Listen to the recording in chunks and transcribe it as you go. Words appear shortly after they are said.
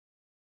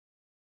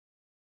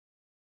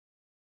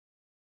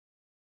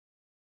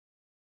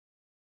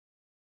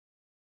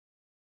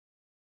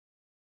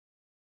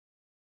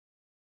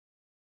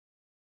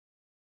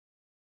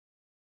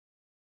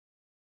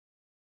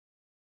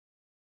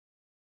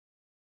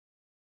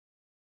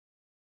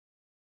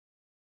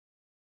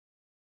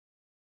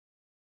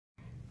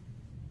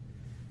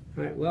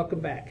All right, welcome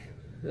back.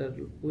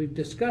 We've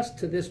discussed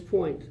to this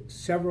point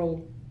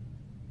several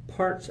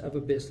parts of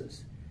a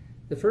business.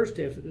 The first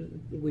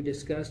we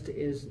discussed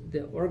is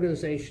the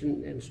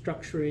organization and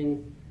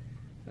structuring,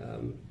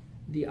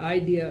 the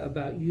idea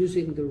about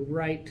using the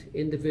right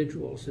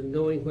individuals and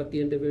knowing what the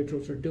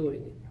individuals are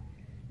doing.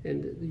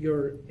 And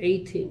your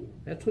A-team,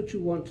 that's what you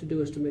want to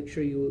do, is to make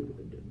sure you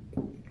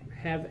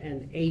have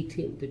an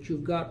A-team, that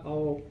you've got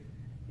all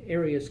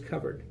areas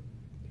covered.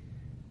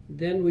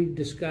 Then we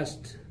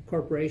discussed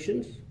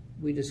corporations,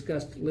 we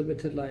discussed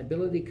limited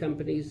liability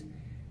companies,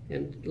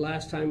 and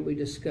last time we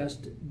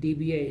discussed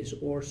DBAs,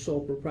 or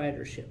sole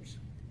proprietorships.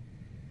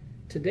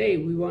 Today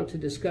we want to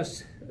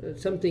discuss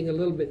something a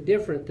little bit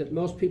different that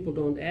most people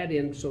don't add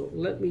in, so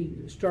let me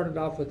start it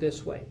off with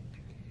this way.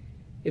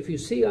 If you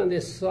see on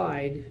this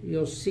slide,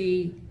 you'll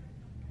see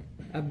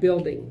a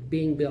building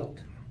being built.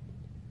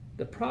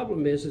 The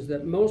problem is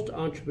that most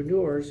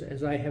entrepreneurs,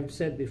 as I have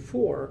said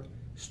before,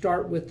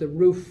 start with the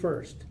roof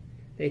first.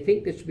 They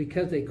think it's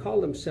because they call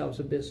themselves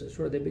a business,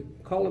 or they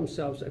call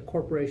themselves a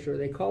corporation, or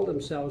they call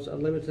themselves a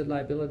limited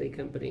liability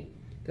company,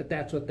 that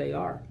that's what they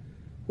are,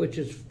 which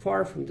is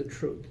far from the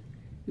truth.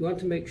 You want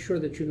to make sure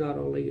that you not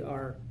only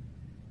are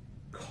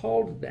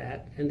called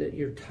that and that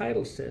your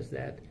title says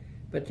that,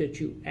 but that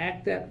you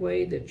act that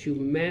way, that you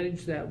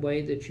manage that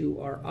way, that you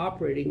are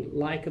operating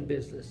like a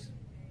business.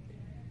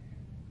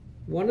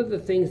 One of the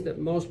things that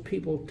most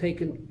people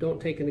don't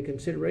take into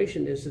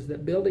consideration is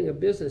that building a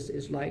business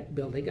is like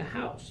building a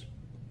house.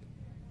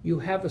 You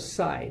have a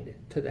side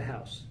to the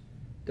house.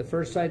 The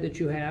first side that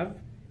you have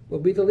will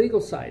be the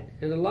legal side.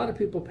 And a lot of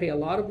people pay a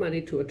lot of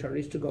money to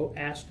attorneys to go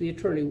ask the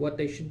attorney what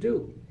they should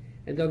do.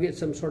 And they'll get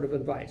some sort of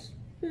advice.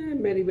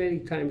 Many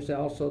times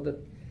also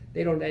that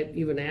they don't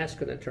even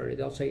ask an attorney.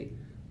 They'll say,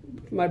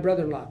 my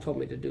brother-in-law told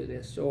me to do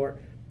this. Or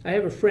I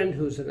have a friend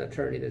who's an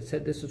attorney that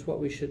said this is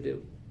what we should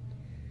do.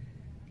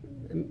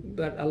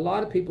 But a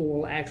lot of people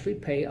will actually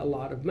pay a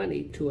lot of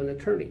money to an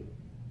attorney.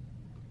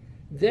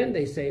 Then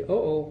they say,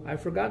 oh, I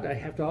forgot, I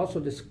have to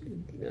also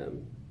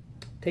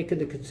take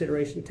into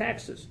consideration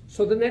taxes.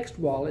 So the next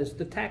wall is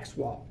the tax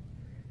wall.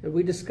 And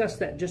we discussed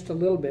that just a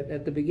little bit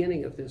at the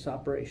beginning of this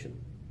operation.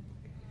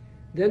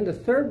 Then the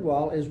third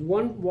wall is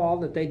one wall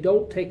that they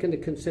don't take into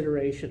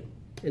consideration,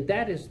 and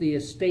that is the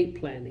estate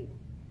planning.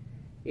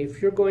 If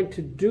you're going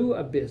to do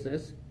a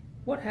business,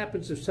 what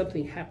happens if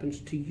something happens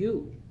to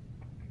you?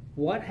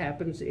 What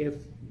happens if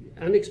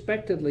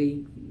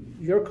unexpectedly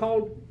you're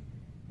called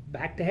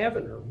back to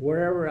heaven or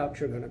wherever else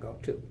you're going to go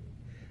to,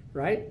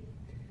 right?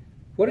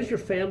 What does your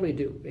family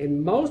do?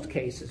 In most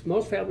cases,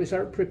 most families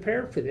aren't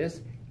prepared for this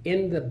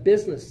in the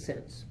business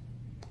sense.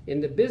 In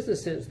the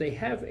business sense, they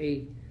have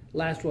a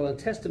last will and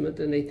testament,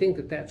 and they think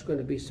that that's going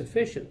to be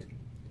sufficient.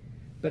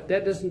 But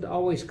that doesn't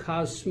always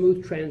cause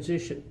smooth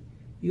transition.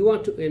 You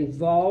want to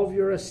involve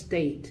your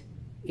estate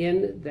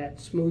in that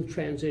smooth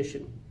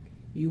transition.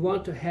 You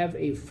want to have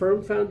a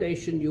firm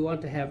foundation. You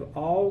want to have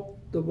all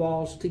the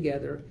walls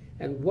together,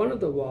 and one of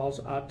the walls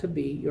ought to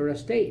be your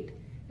estate.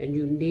 And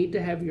you need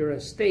to have your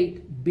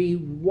estate be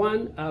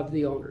one of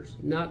the owners,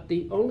 not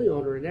the only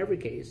owner in every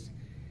case,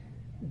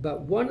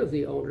 but one of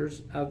the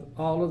owners of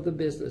all of the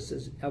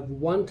businesses of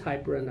one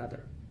type or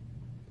another.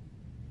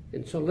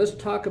 And so let's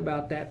talk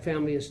about that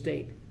family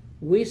estate.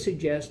 We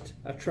suggest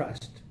a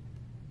trust.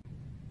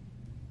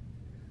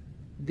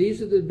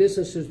 These are the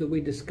businesses that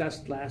we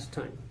discussed last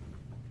time,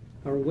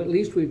 or at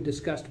least we've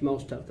discussed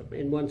most of them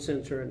in one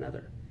sense or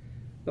another.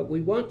 But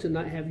we want to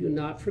not have you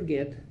not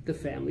forget the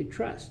family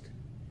trust.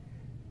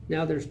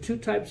 Now there's two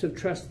types of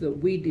trusts that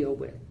we deal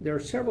with. There are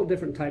several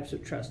different types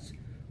of trusts.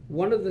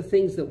 One of the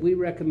things that we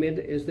recommend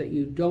is that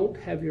you don't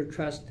have your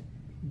trust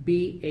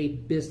be a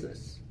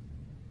business.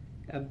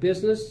 A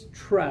business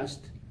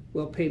trust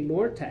will pay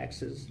more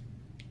taxes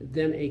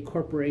than a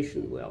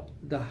corporation will.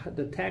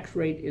 The tax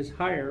rate is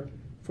higher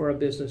for a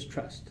business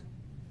trust.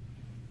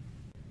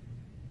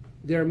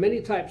 There are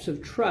many types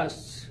of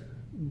trusts,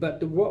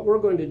 but what we're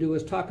going to do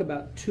is talk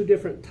about two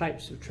different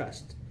types of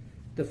trust.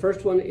 The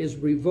first one is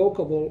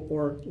revocable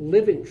or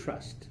living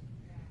trust,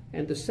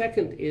 and the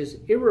second is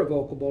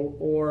irrevocable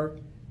or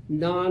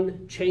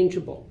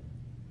non-changeable.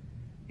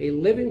 A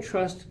living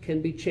trust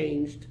can be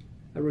changed,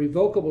 a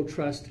revocable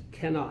trust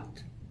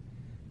cannot.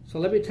 So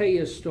let me tell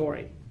you a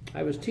story.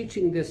 I was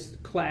teaching this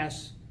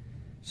class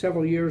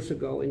several years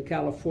ago in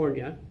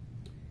California,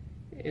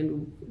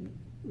 and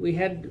we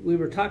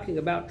were talking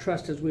about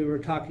trust as we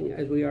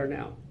are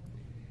now.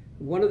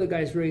 One of the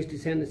guys raised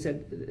his hand and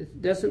said,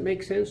 "It doesn't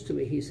make sense to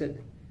me." He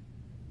said,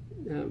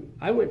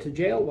 "I went to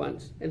jail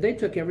once and they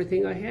took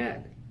everything I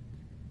had."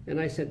 And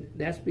I said,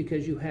 "That's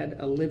because you had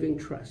a living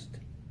trust.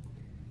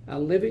 A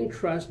living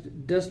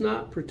trust does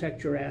not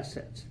protect your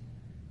assets.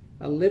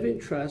 A living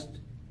trust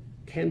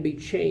can be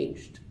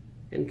changed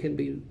and can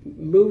be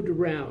moved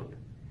around.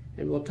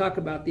 And we'll talk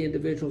about the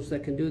individuals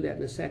that can do that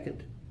in a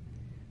second.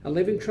 A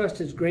living trust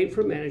is great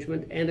for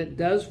management, and it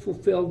does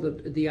fulfill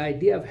the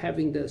idea of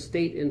having the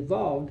estate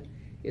involved,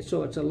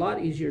 so it's a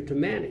lot easier to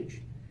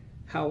manage.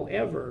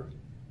 However,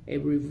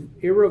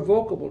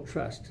 irrevocable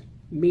trust,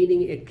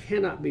 meaning it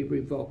cannot be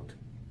revoked,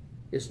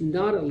 is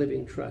not a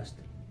living trust.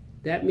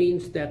 That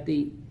means that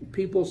the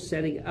people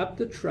setting up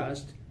the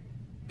trust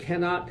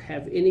cannot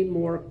have any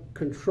more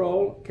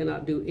control,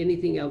 cannot do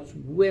anything else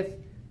with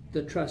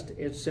the trust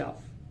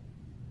itself.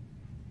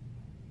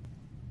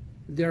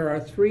 There are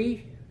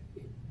three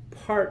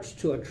parts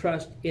to a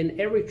trust. In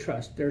every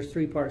trust, there's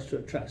three parts to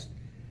a trust.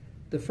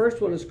 The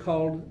first one is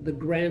called the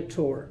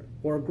grantor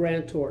or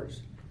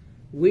grantors.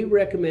 We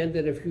recommend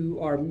that if you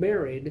are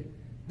married,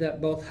 that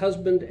both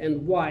husband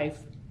and wife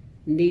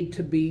need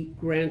to be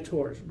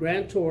grantors.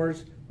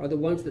 Grantors are the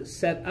ones that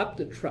set up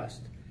the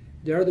trust.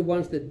 They're the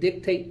ones that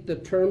dictate the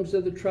terms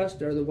of the trust.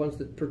 They're the ones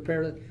that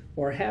prepare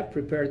or have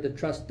prepared the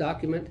trust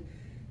document.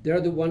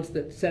 They're the ones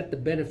that set the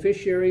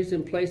beneficiaries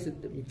in place.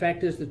 In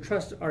fact, the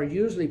trusts are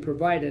usually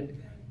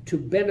provided to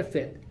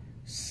benefit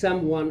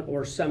someone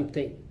or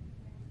something,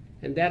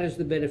 and that is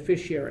the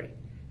beneficiary.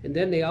 And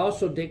then they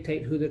also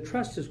dictate who the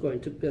trust is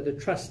going to be, the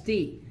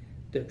trustee.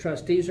 The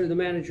trustees are the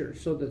managers.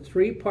 So the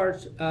three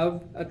parts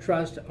of a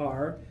trust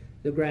are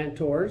the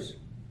grantors,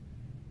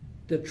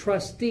 the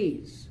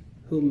trustees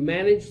who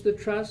manage the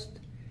trust,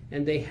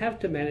 and they have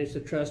to manage the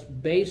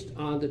trust based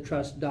on the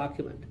trust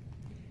document.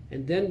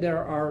 And then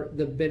there are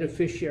the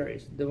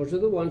beneficiaries. Those are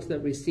the ones that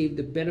receive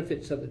the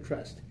benefits of the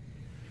trust.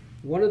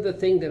 One of the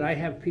things that I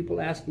have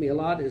people ask me a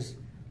lot is,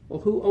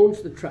 well, who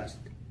owns the trust?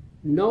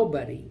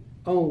 Nobody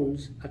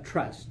owns a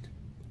trust.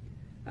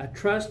 A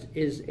trust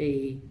is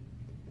a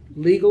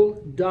legal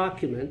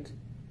document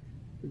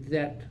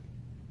that,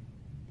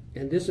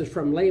 and this is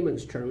from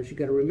layman's terms, you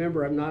got to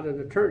remember I'm not an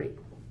attorney,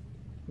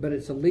 but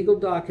it's a legal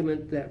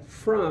document that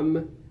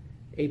from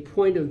a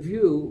point of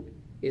view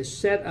is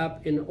set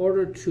up in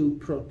order to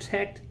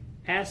protect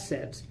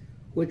assets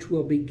which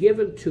will be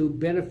given to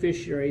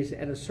beneficiaries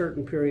at a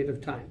certain period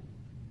of time.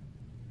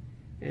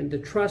 And the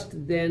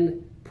trust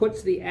then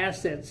puts the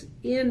assets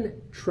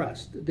in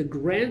trust. The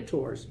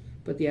grantors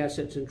put the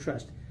assets in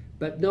trust,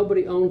 but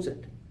nobody owns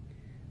it.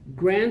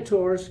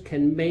 Grantors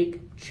can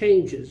make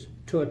changes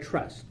to a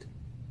trust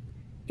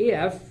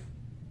if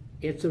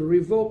it's a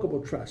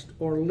revocable trust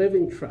or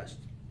living trust.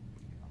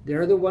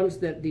 They're the ones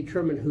that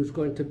determine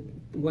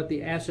what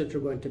the assets are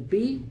going to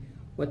be,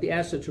 what the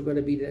assets are going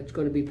to be that's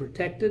going to be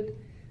protected.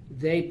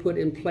 They put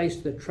in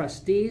place the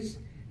trustees,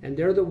 and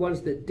they're the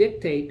ones that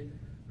dictate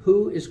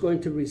who is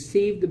going to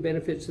receive the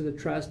benefits of the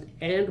trust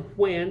and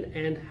when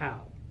and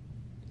how.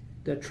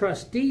 The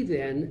trustee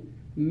then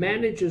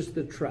manages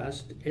the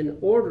trust in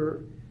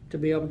order to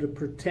be able to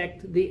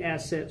protect the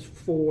assets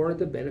for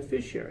the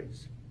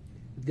beneficiaries.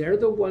 They're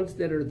the ones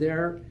that are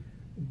there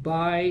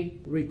by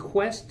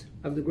request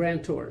of the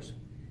grantors.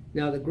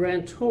 Now the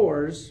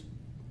grantors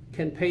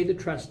can pay the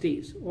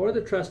trustees, or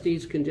the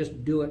trustees can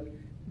just do it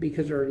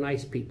because they're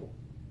nice people.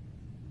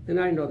 And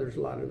I know there's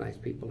a lot of nice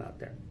people out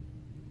there.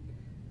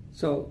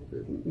 So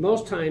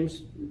most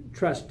times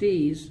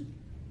trustees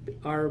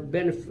are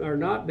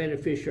not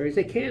beneficiaries.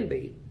 They can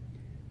be,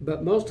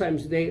 but most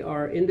times they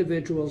are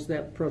individuals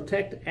that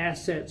protect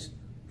assets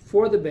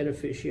for the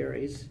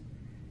beneficiaries,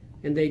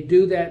 and they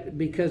do that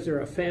because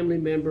they're a family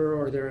member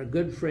or they're a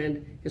good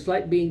friend. It's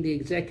like being the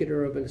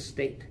executor of an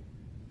estate.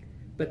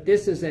 But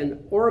this is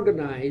an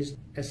organized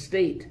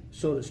estate,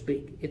 so to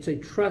speak. It's a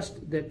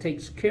trust that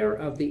takes care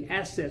of the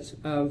assets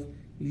of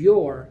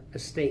your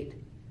estate.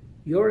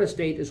 Your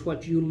estate is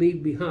what you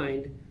leave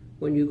behind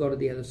when you go to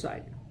the other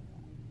side.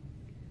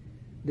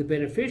 The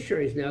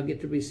beneficiaries now get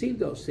to receive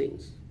those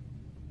things.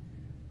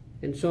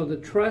 And so the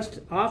trust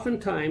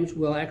oftentimes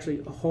will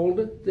actually hold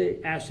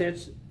the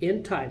assets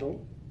in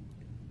title,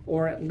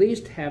 or at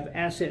least have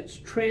assets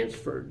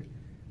transferred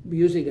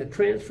using a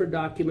transfer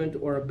document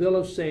or a bill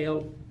of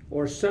sale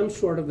or some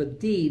sort of a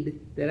deed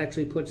that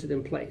actually puts it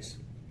in place.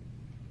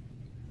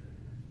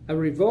 A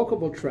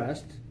revocable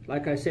trust,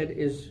 like I said,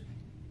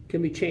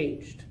 can be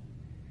changed.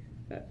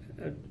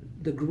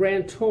 The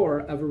grantor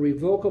of a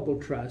revocable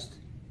trust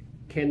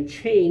can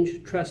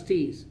change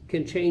trustees,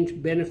 can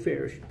change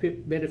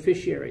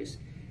beneficiaries,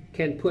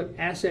 can put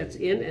assets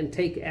in and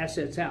take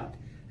assets out.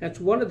 That's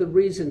one of the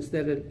reasons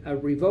that a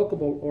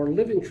revocable or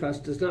living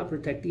trust does not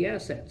protect the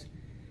assets.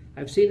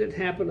 I've seen it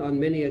happen on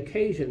many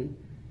occasions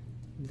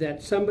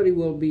that somebody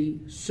will be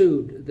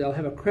sued. They'll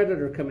have a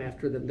creditor come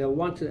after them. They'll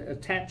want to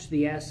attach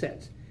the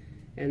assets,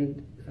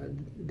 and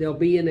they'll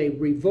be in a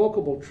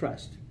revocable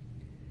trust.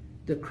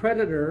 The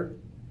creditor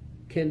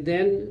can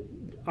then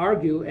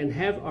argue, and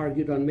have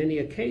argued on many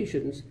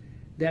occasions,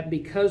 that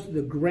because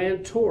the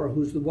grantor,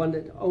 who's the one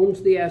that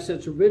owns the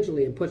assets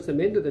originally and puts them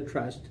into the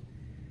trust,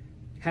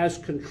 has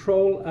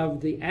control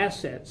of the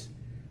assets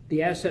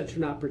are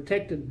not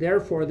protected.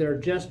 Therefore, they're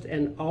just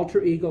an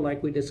alter ego,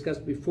 like we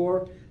discussed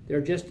before.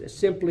 They're just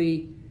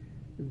simply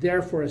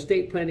there for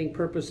estate planning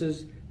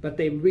purposes, but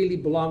they really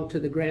belong to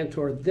the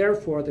grantor.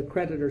 Therefore, the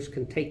creditors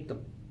can take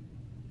them.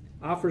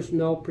 Offers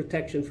no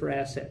protection for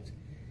assets.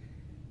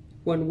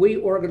 When we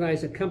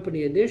organize a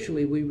company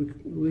initially,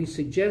 we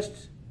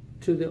suggest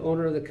to the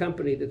owner of the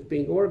company that's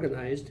being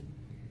organized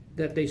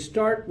that they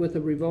start with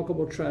a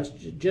revocable trust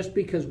just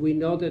because we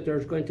know that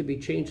there's going to be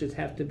changes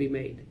have to be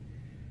made.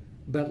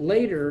 But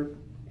later,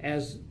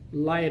 as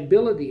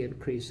liability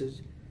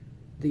increases,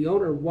 the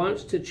owner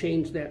wants to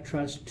change that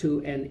trust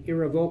to an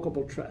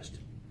irrevocable trust.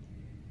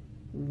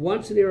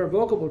 Once an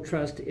irrevocable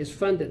trust is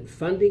funded,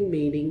 funding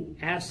meaning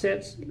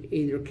assets,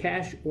 either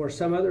cash or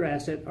some other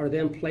asset, are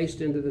then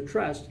placed into the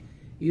trust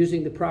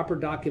using the proper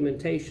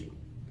documentation.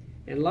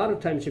 And a lot of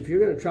times, if you're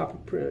going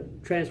to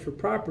transfer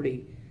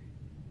property,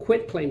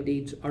 quitclaim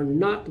deeds are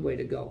not the way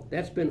to go.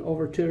 That's been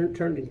overturned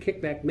and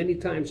kicked back many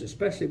times,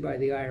 especially by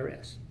the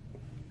IRS.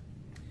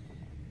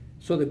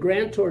 So the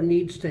grantor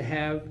needs to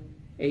have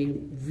a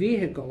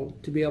vehicle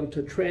to be able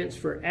to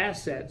transfer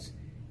assets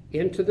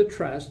into the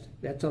trust.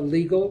 That's a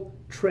legal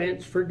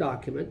transfer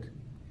document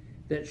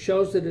that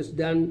shows that it's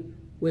done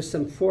with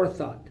some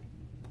forethought.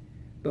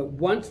 But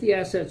once the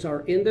assets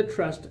are in the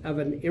trust of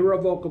an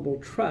irrevocable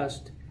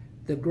trust,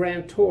 the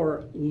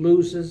grantor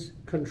loses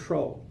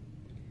control.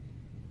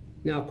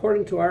 Now,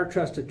 according to our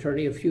trust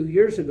attorney, a few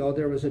years ago,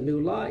 there was a new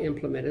law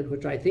implemented,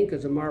 which I think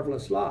is a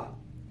marvelous law.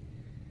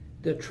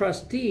 The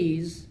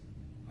trustees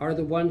are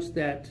the ones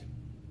that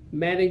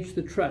manage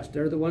the trust.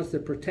 They're the ones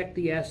that protect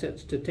the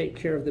assets to take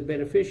care of the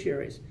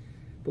beneficiaries.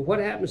 But what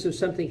happens if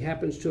something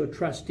happens to a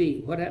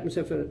trustee? What happens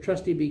if a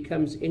trustee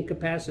becomes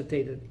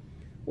incapacitated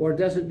or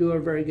doesn't do a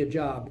very good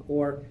job,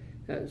 or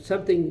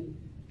something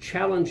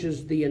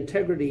challenges the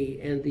integrity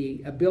and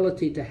the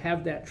ability to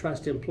have that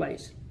trust in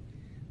place?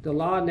 The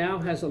law now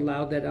has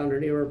allowed that under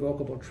an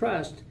irrevocable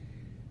trust,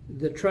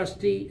 the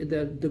trustee,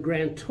 the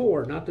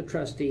grantor, not the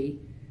trustee,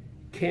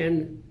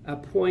 can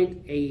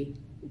appoint a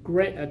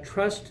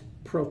trust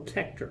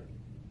protector.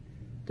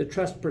 The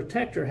trust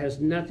protector has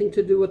nothing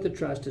to do with the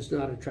trust. It's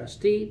not a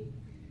trustee.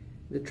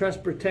 The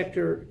trust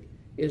protector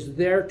is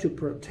there to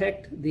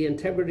protect the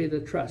integrity of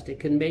the trust. It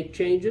can make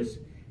changes.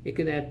 It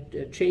can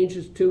add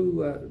changes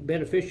to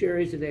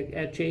beneficiaries. It can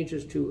add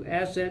changes to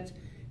assets.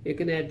 It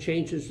can add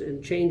changes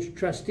and change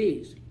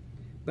trustees.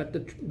 But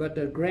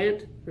the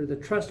grant or the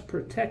trust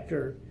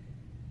protector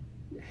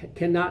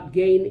cannot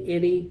gain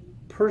any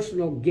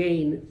personal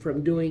gain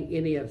from doing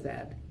any of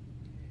that.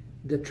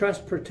 The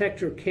trust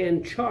protector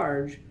can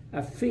charge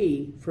a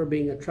fee for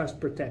being a trust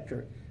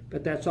protector,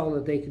 but that's all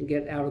that they can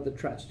get out of the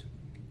trust.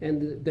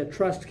 And the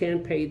trust can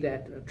pay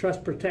that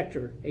trust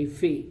protector a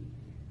fee.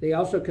 They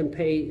also can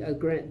pay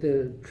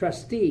the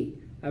trustee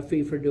a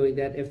fee for doing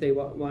that if they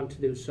want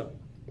to do so.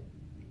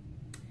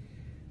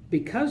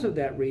 Because of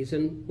that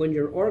reason, when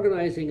you're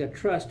organizing a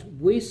trust,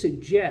 we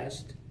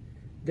suggest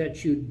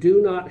that you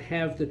do not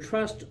have the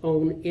trust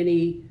own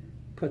any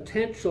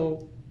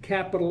potential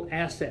capital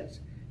assets.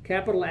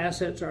 Capital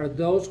assets are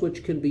those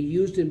which can be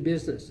used in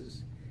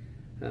businesses.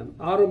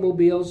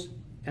 Automobiles,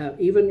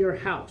 even your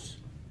house,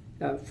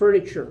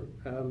 furniture,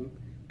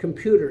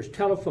 computers,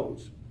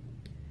 telephones.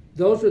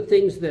 Those are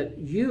things that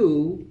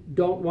you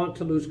don't want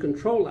to lose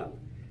control of.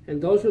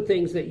 And those are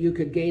things that you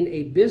could gain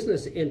a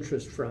business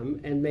interest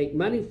from and make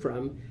money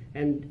from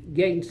and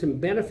gain some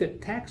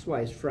benefit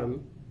tax-wise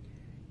from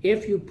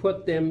if you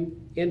put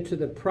them into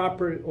the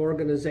proper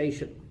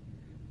organization.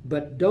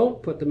 But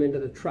don't put them into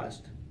the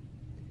trust.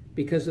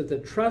 Because if the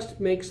trust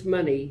makes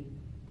money,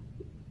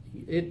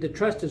 the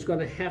trust is going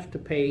to have to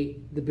pay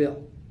the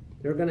bill.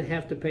 They're going to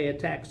have to pay a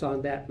tax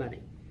on that money.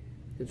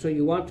 And so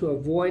you want to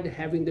avoid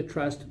having the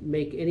trust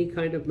make any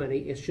kind of money.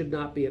 It should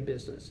not be a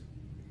business.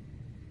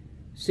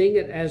 Seeing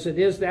it as it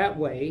is that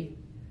way,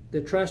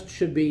 the trust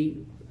should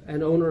be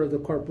an owner of the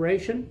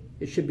corporation.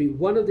 It should be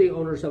one of the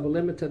owners of a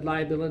limited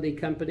liability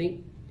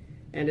company,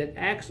 and it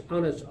acts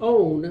on its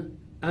own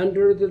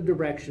under the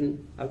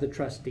direction of the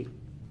trustee.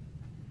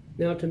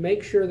 Now, to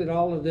make sure that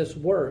all of this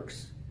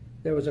works,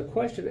 there was a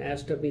question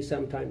asked of me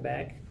some time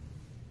back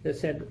that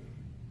said,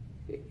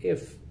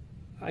 if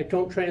I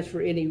don't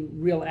transfer any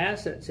real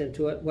assets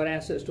into it, what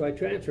assets do I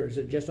transfer? Is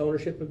it just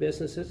ownership of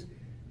businesses?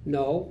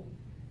 No.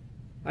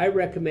 I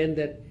recommend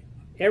that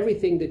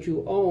everything that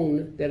you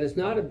own that is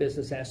not a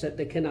business asset,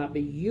 that cannot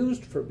be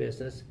used for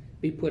business,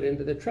 be put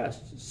into the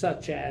trust,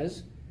 such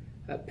as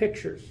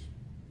pictures,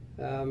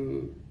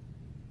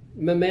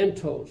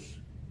 mementos,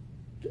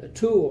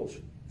 tools,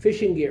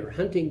 fishing gear,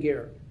 hunting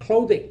gear,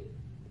 clothing.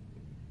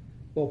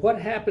 Well,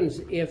 what happens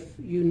if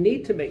you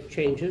need to make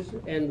changes,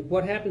 and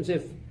what happens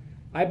if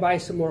I buy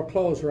some more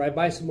clothes, or I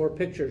buy some more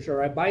pictures,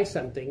 or I buy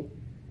something,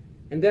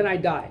 and then I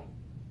die?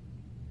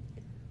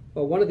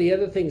 Well, one of the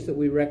other things that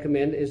we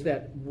recommend is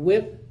that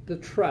with the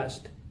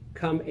trust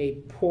come a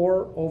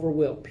pour-over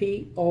will,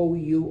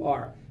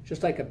 P-O-U-R,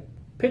 just like a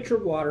pitcher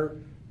of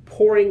water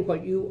pouring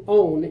what you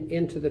own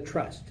into the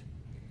trust.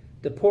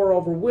 The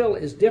pour-over will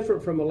is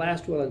different from a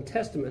last will and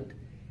testament,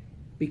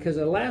 because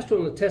a last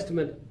will and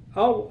testament,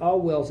 all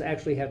wills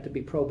actually have to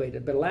be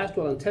probated, but a last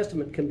will and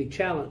testament can be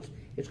challenged.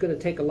 It's going to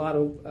take a lot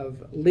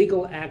of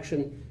legal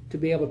action to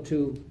be able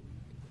to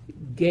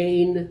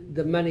gain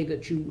the money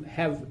that you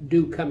have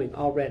due coming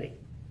already.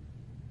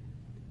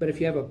 But if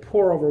you have a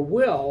pour-over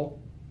will,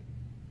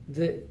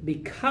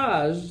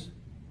 because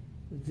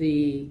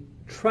the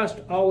trust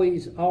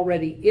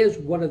already is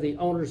one of the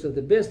owners of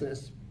the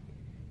business,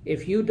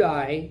 if you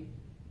die,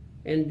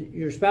 and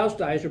your spouse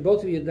dies, or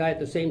both of you die at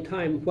the same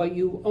time, what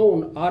you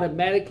own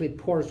automatically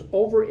pours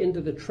over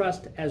into the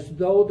trust as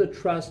though the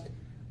trust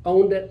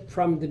owned it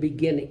from the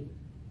beginning.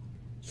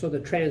 So the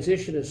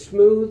transition is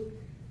smooth,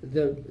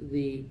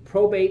 the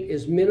probate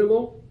is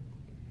minimal,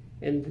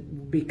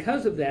 and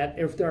because of that,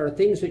 if there are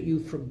things that you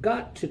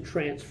forgot to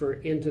transfer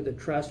into the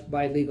trust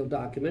by legal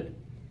document,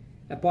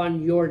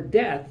 upon your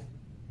death,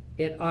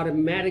 it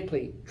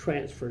automatically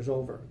transfers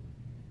over.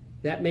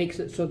 That makes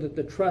it so that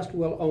the trust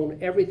will own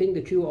everything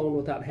that you own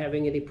without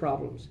having any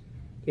problems.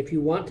 If you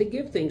want to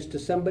give things to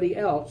somebody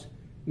else,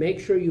 make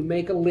sure you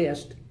make a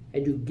list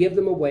and you give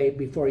them away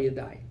before you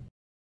die.